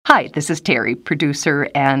Hi, this is Terry, producer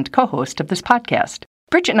and co-host of this podcast.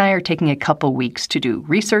 Bridget and I are taking a couple weeks to do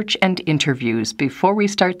research and interviews before we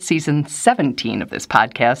start season 17 of this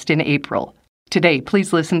podcast in April. Today,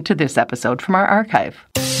 please listen to this episode from our archive.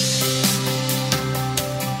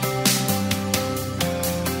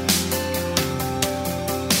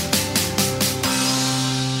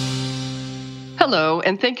 Hello,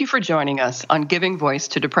 and thank you for joining us on Giving Voice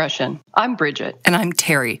to Depression. I'm Bridget. And I'm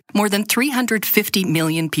Terry. More than 350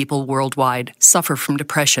 million people worldwide suffer from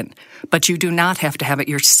depression, but you do not have to have it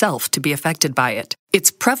yourself to be affected by it.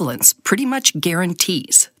 Its prevalence pretty much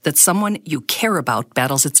guarantees that someone you care about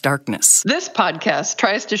battles its darkness. This podcast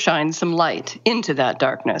tries to shine some light into that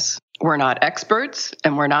darkness. We're not experts,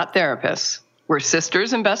 and we're not therapists. We're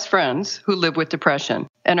sisters and best friends who live with depression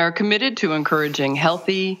and are committed to encouraging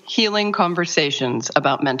healthy, healing conversations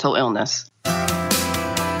about mental illness.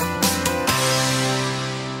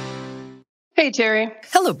 Hey, Terry.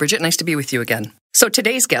 Hello, Bridget. Nice to be with you again. So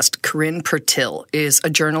today's guest, Corinne Purtill, is a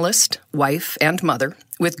journalist, wife, and mother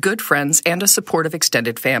with good friends and a supportive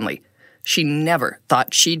extended family. She never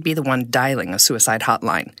thought she'd be the one dialing a suicide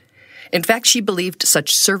hotline. In fact, she believed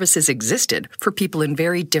such services existed for people in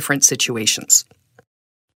very different situations.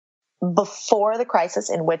 Before the crisis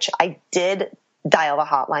in which I did dial the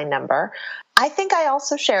hotline number, I think I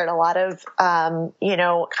also shared a lot of,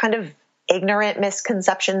 kind of ignorant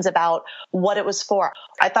misconceptions about what it was for.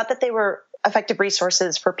 I thought that they were effective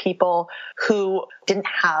resources for people who didn't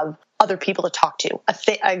have other people to talk to,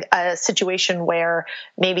 a situation where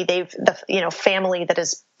maybe the family that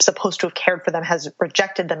is supposed to have cared for them has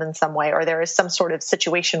rejected them in some way, or there is some sort of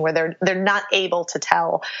situation where they're not able to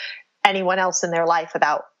tell anyone else in their life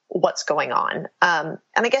about what's going on. And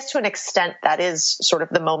I guess to an extent, that is sort of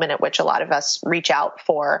the moment at which a lot of us reach out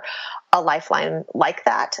for a lifeline like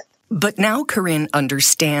that. But now Corinne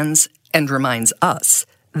understands and reminds us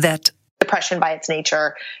that depression by its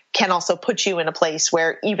nature can also put you in a place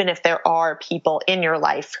where even if there are people in your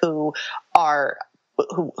life who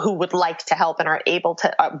would like to help and are able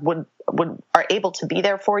to are able to be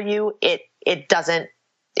there for you, it doesn't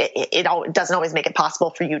always make it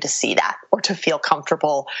possible for you to see that or to feel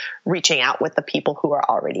comfortable reaching out with the people who are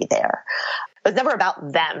already there. It's never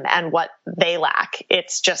about them and what they lack.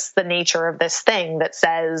 It's just the nature of this thing that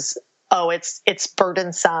says, oh, it's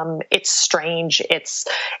burdensome, it's strange, it's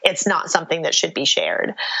not something that should be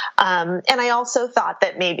shared. And I also thought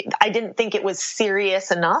that maybe I didn't think it was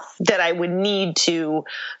serious enough that I would need to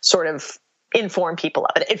sort of inform people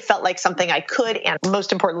of it. It felt like something I could, and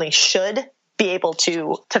most importantly, should be able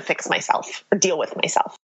to fix myself, deal with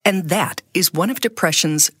myself. And that is one of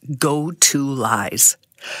depression's go-to lies.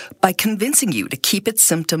 By convincing you to keep its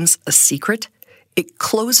symptoms a secret, it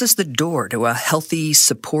closes the door to a healthy,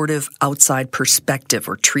 supportive outside perspective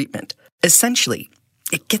or treatment. Essentially,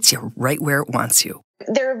 it gets you right where it wants you.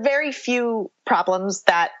 There are very few problems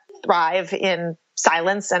that thrive in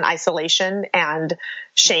silence and isolation and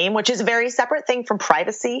shame, which is a very separate thing from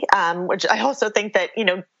privacy, which I also think that,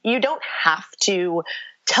 you don't have to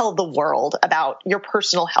tell the world about your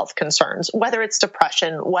personal health concerns, whether it's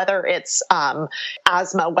depression, whether it's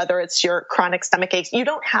asthma, whether it's your chronic stomach aches. You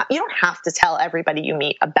don't have to tell everybody you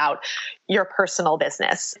meet about your personal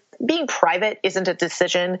business. Being private isn't a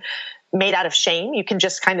decision made out of shame. You can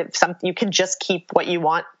just you can just keep what you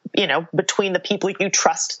want, between the people you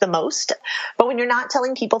trust the most. But when you're not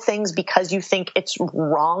telling people things because you think it's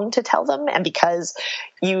wrong to tell them and because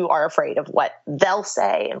you are afraid of what they'll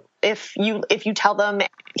say, if you tell them,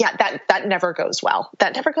 that never goes well.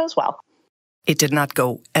 That never goes well. It did not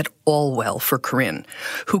go at all well for Corinne,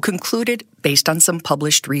 who concluded, based on some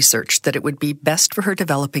published research, that it would be best for her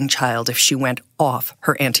developing child if she went off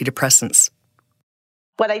her antidepressants.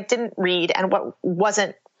 What I didn't read and what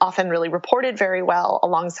wasn't often really reported very well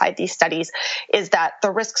alongside these studies is that the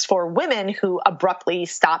risks for women who abruptly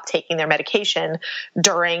stop taking their medication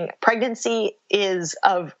during pregnancy is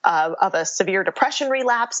of a severe depression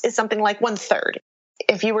relapse is something like 1/3.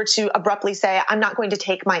 If you were to abruptly say, I'm not going to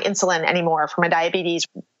take my insulin anymore for my diabetes,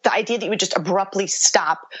 the idea that you would just abruptly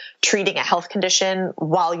stop treating a health condition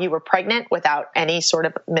while you were pregnant without any sort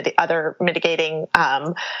of other mitigating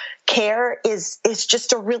care is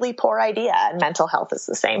just a really poor idea. And mental health is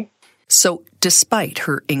the same. So despite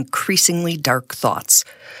her increasingly dark thoughts,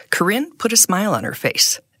 Corinne put a smile on her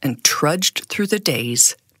face and trudged through the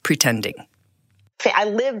days pretending. I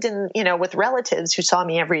lived with relatives who saw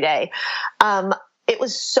me every day. It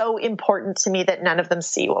was so important to me that none of them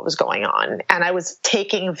see what was going on. And I was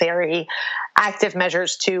taking very active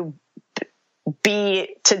measures to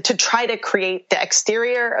to try to create the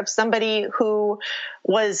exterior of somebody who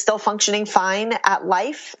was still functioning fine at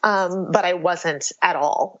life. But I wasn't at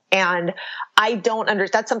all. And I don't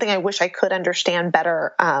that's something I wish I could understand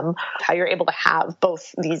better, how you're able to have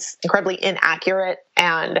both these incredibly inaccurate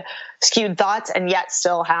and skewed thoughts and yet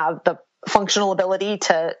still have the functional ability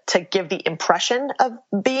to give the impression of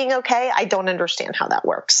being okay. I don't understand how that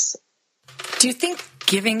works. Do you think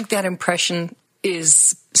giving that impression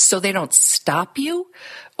is so they don't stop you,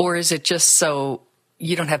 or is it just so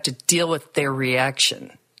you don't have to deal with their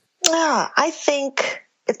reaction? Yeah, I think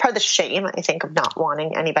it's part of the shame, I think, of not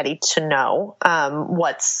wanting anybody to know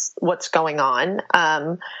what's going on.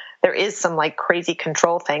 There is some like crazy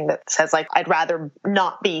control thing that says like, I'd rather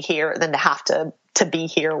not be here than to have to be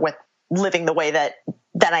here with living the way that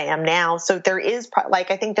I am now. So there is I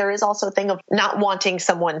think there is also a thing of not wanting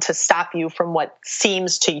someone to stop you from what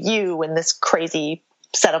seems to you in this crazy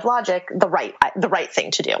set of logic, the right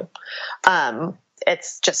thing to do.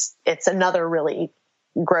 It's another really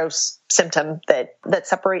gross symptom that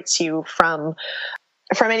separates you from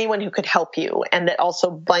anyone who could help you. And that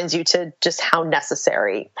also blinds you to just how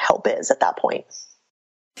necessary help is at that point.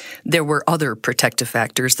 There were other protective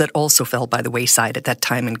factors that also fell by the wayside at that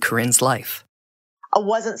time in Corinne's life. I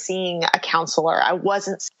wasn't seeing a counselor. I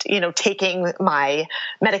wasn't, taking my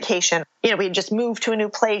medication. We had just moved to a new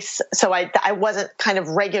place. So I wasn't kind of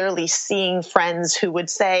regularly seeing friends who would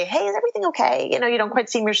say, hey, is everything okay? You don't quite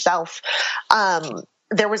seem yourself.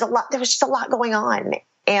 There was just a lot going on.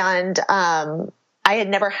 And I had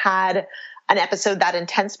never had an episode that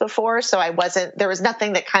intense before. So there was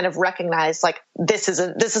nothing that kind of recognized like, this is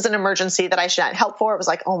an emergency that I should have help for. It was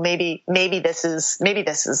like, oh, maybe this is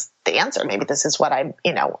the answer. Maybe this is what I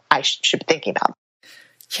should be thinking about.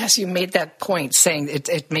 Yes, you made that point saying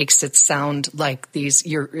it makes it sound like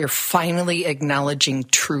you're finally acknowledging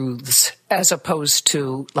truths as opposed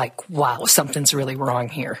to like, wow, something's really wrong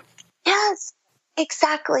here. Yes.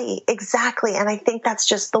 Exactly. And I think that's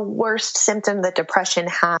just the worst symptom that depression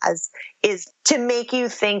has, is to make you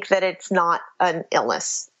think that it's not an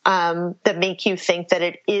illness, that make you think that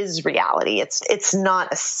it is reality. It's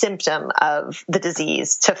not a symptom of the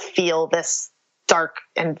disease to feel this dark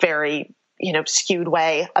and very, skewed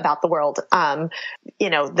way about the world.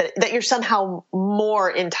 That you're somehow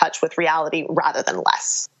more in touch with reality rather than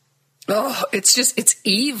less. Oh, it's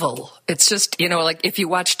evil. It's just, like if you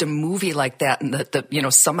watched a movie like that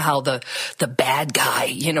and somehow the bad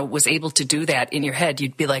guy, was able to do that in your head,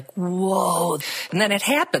 you'd be like, whoa. And then it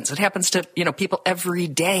happens. It happens to, people every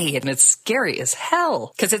day, and it's scary as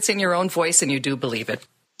hell because it's in your own voice and you do believe it.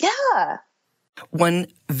 Yeah. One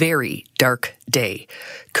very dark day,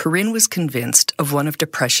 Corinne was convinced of one of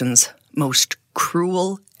depression's most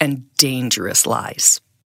cruel and dangerous lies.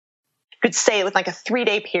 Could say with like a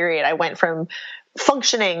 3-day period, I went from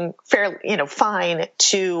functioning fairly, fine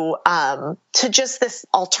to just this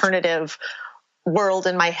alternative world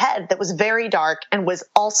in my head that was very dark and was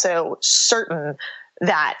also certain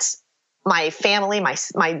that my family,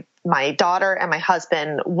 my daughter and my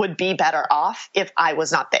husband would be better off if I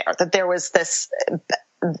was not there. That there was this,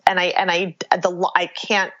 I'm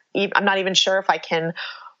not even sure if I can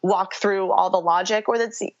walk through all the logic, or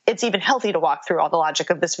that it's even healthy to walk through all the logic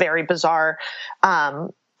of this very bizarre,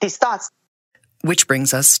 these thoughts. Which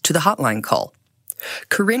brings us to the hotline call.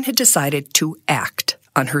 Corinne had decided to act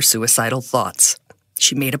on her suicidal thoughts.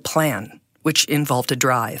 She made a plan, which involved a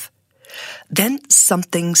drive. Then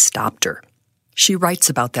something stopped her. She writes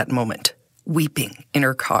about that moment, weeping in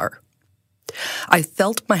her car. I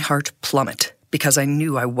felt my heart plummet because I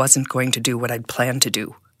knew I wasn't going to do what I'd planned to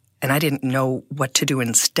do, and I didn't know what to do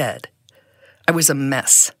instead. I was a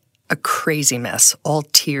mess, a crazy mess, all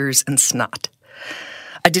tears and snot.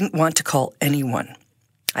 I didn't want to call anyone.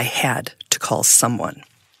 I had to call someone.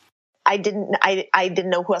 I didn't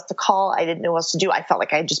know who else to call. I didn't know what else to do. I felt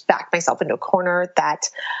like I had just backed myself into a corner that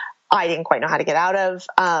I didn't quite know how to get out of.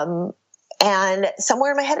 And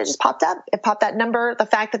somewhere in my head, it just popped up. It popped that number. The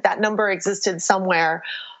fact that number existed somewhere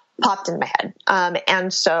popped in my head.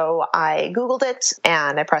 And so I Googled it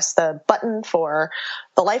and I pressed the button for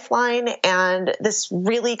the Lifeline, and this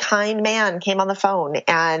really kind man came on the phone,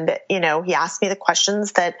 and, he asked me the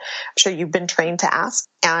questions that I'm sure you've been trained to ask.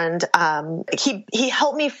 And, he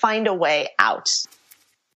helped me find a way out.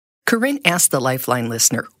 Corinne asked the Lifeline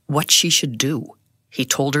listener what she should do. He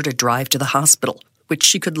told her to drive to the hospital, which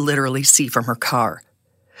she could literally see from her car.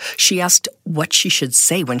 She asked what she should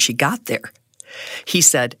say when she got there. He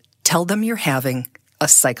said, "Tell them you're having a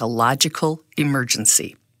psychological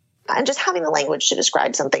emergency." And just having the language to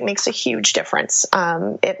describe something makes a huge difference.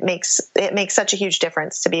 It makes such a huge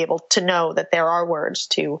difference to be able to know that there are words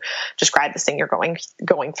to describe this thing you're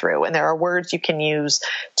going through, and there are words you can use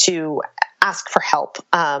to ask for help,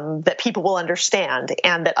 that people will understand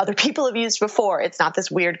and that other people have used before. It's not this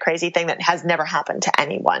weird, crazy thing that has never happened to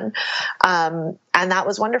anyone. And that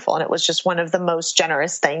was wonderful. And it was just one of the most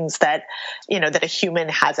generous things that, that a human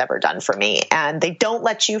has ever done for me. And they don't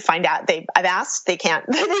let you find out. I've asked, they can't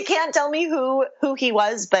tell me who he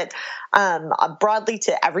was, but, broadly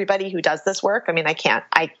to everybody who does this work,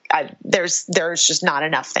 there's just not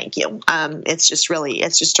enough. Thank you. It's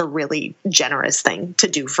just a really generous thing to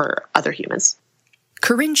do for other humans.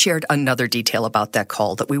 Corinne shared another detail about that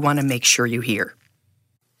call that we want to make sure you hear.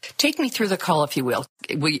 Take me through the call, if you will.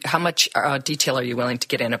 How much detail are you willing to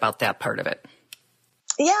get in about that part of it?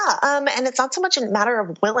 Yeah, and it's not so much a matter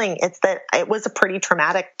of willing; it's that it was a pretty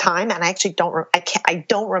traumatic time, and I actually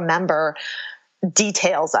don't remember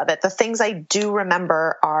details of it. The things I do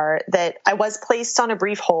remember are that I was placed on a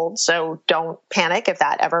brief hold, so don't panic if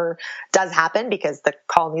that ever does happen, because the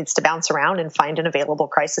call needs to bounce around and find an available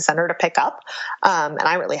crisis center to pick up. And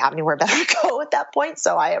I really have anywhere better to go at that point,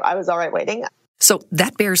 so I was all right waiting. So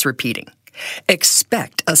that bears repeating.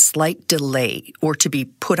 Expect a slight delay or to be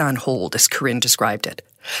put on hold, as Corinne described it.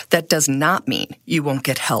 That does not mean you won't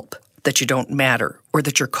get help, that you don't matter, or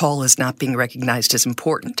that your call is not being recognized as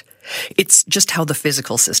important. It's just how the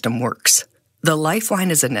physical system works. The Lifeline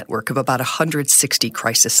is a network of about 160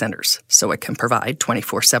 crisis centers, so it can provide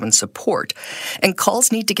 24/7 support, and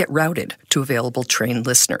calls need to get routed to available trained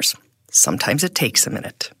listeners. Sometimes it takes a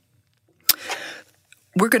minute.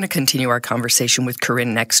 We're going to continue our conversation with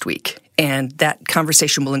Corinne next week, and that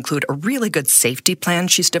conversation will include a really good safety plan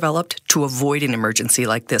she's developed to avoid an emergency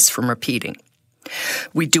like this from repeating.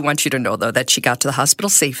 We do want you to know, though, that she got to the hospital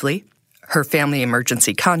safely. Her family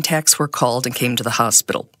emergency contacts were called and came to the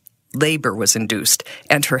hospital. Labor was induced,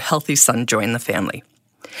 and her healthy son joined the family.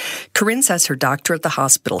 Corinne says her doctor at the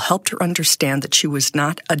hospital helped her understand that she was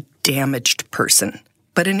not a damaged person,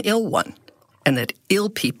 but an ill one, and that ill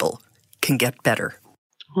people can get better.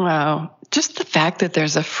 Wow. Just the fact that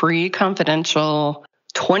there's a free, confidential,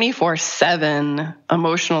 24/7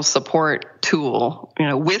 emotional support tool,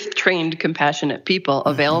 with trained, compassionate people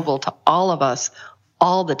available to all of us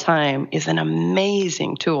all the time is an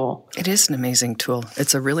amazing tool. It is an amazing tool.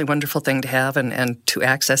 It's a really wonderful thing to have and to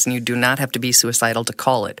access, and you do not have to be suicidal to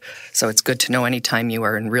call it. So it's good to know anytime you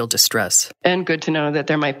are in real distress. And good to know that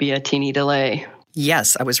there might be a teeny delay.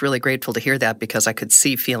 Yes, I was really grateful to hear that, because I could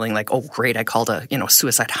see feeling like, oh, great, I called a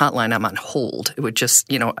suicide hotline, I'm on hold. It would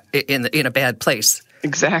just, in a bad place.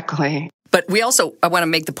 Exactly. But I want to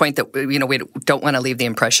make the point that, we don't want to leave the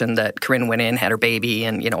impression that Corinne went in, had her baby,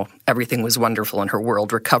 and, everything was wonderful in her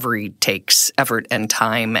world. Recovery takes effort and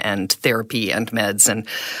time and therapy and meds and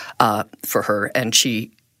for her. And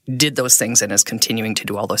she did those things and is continuing to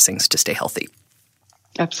do all those things to stay healthy.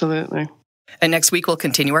 Absolutely. And next week, we'll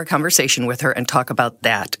continue our conversation with her and talk about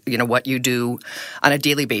that, what you do on a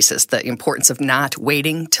daily basis, the importance of not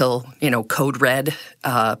waiting till, code red,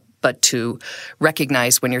 but to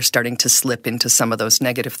recognize when you're starting to slip into some of those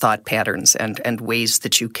negative thought patterns and ways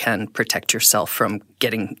that you can protect yourself from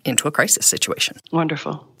getting into a crisis situation.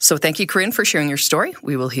 Wonderful. So thank you, Corinne, for sharing your story.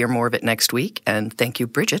 We will hear more of it next week. And thank you,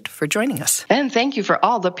 Bridget, for joining us. And thank you for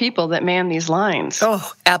all the people that man these lines.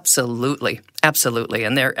 Oh, absolutely. Absolutely.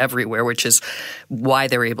 And they're everywhere, which is why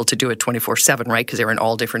they're able to do it 24/7, right? Because they're in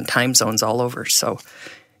all different time zones all over. So,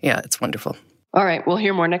 yeah, it's wonderful. All right. We'll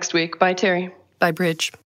hear more next week. Bye, Terry. Bye,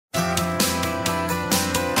 Bridge.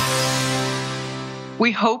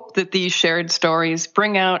 We hope that these shared stories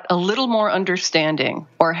bring out a little more understanding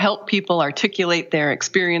or help people articulate their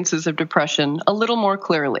experiences of depression a little more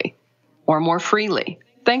clearly or more freely.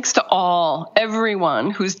 Thanks to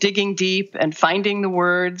everyone who's digging deep and finding the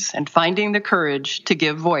words and finding the courage to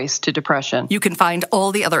give voice to depression. You can find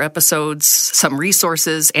all the other episodes, some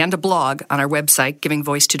resources, and a blog on our website,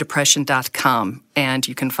 givingvoicetodepression.com. And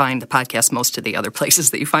you can find the podcast most of the other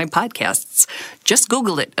places that you find podcasts. Just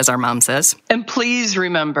Google it, as our mom says. And please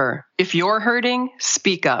remember, if you're hurting,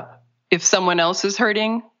 speak up. If someone else is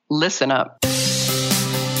hurting, listen up.